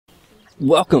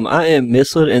Welcome, I am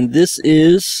Mistled, and this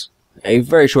is a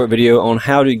very short video on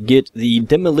how to get the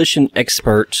Demolition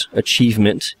Expert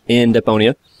achievement in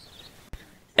Deponia.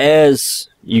 As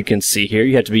you can see here,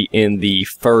 you have to be in the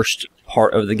first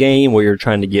part of the game where you're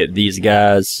trying to get these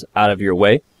guys out of your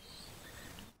way.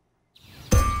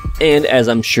 And as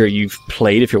I'm sure you've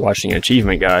played if you're watching an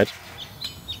achievement guide,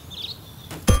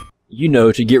 you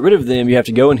know to get rid of them you have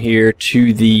to go in here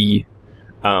to the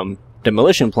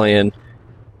demolition plan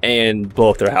and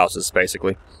blow up their houses,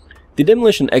 basically. The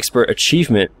Demolition Expert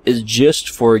achievement is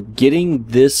just for getting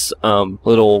this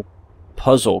little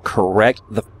puzzle correct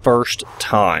the first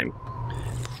time.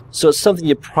 So it's something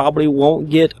you probably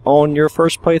won't get on your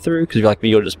first playthrough, because if you're like me,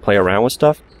 you'll just play around with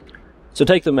stuff. So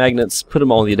take the magnets, put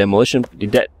them on the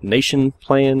detonation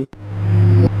plan,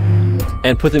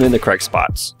 and put them in the correct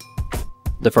spots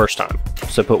the first time.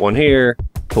 So put one here,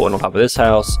 put one on top of this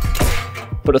house,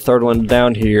 put a third one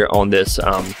down here on this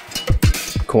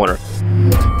corner.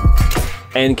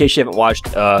 And in case you haven't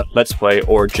watched Let's Play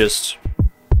or just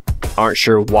aren't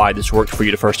sure why this worked for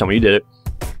you the first time when you did it,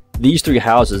 these three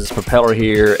houses, this propeller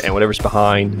here and whatever's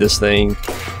behind this thing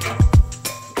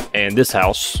and this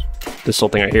house, this whole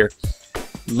thing right here,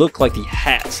 look like the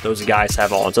hats those guys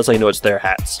have on. So that's how you know it's their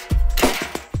hats.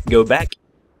 Go back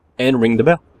and ring the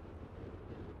bell.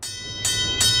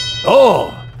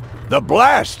 Oh, the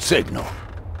blast signal.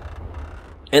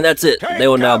 And that's it. They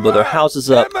will now blow their houses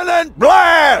up. Imminent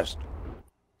blast!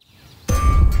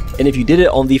 And if you did it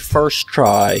on the first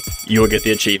try, you will get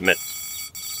the achievement.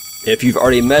 If you've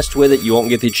already messed with it, you won't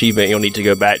get the achievement. You'll need to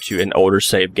go back to an older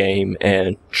save game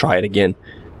and try it again.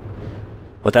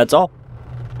 But that's all.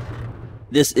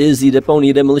 This is the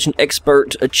Deponia Demolition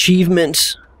Expert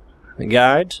Achievement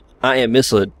Guide. I am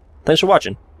Mistled. Thanks for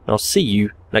watching. I'll see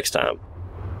you next time.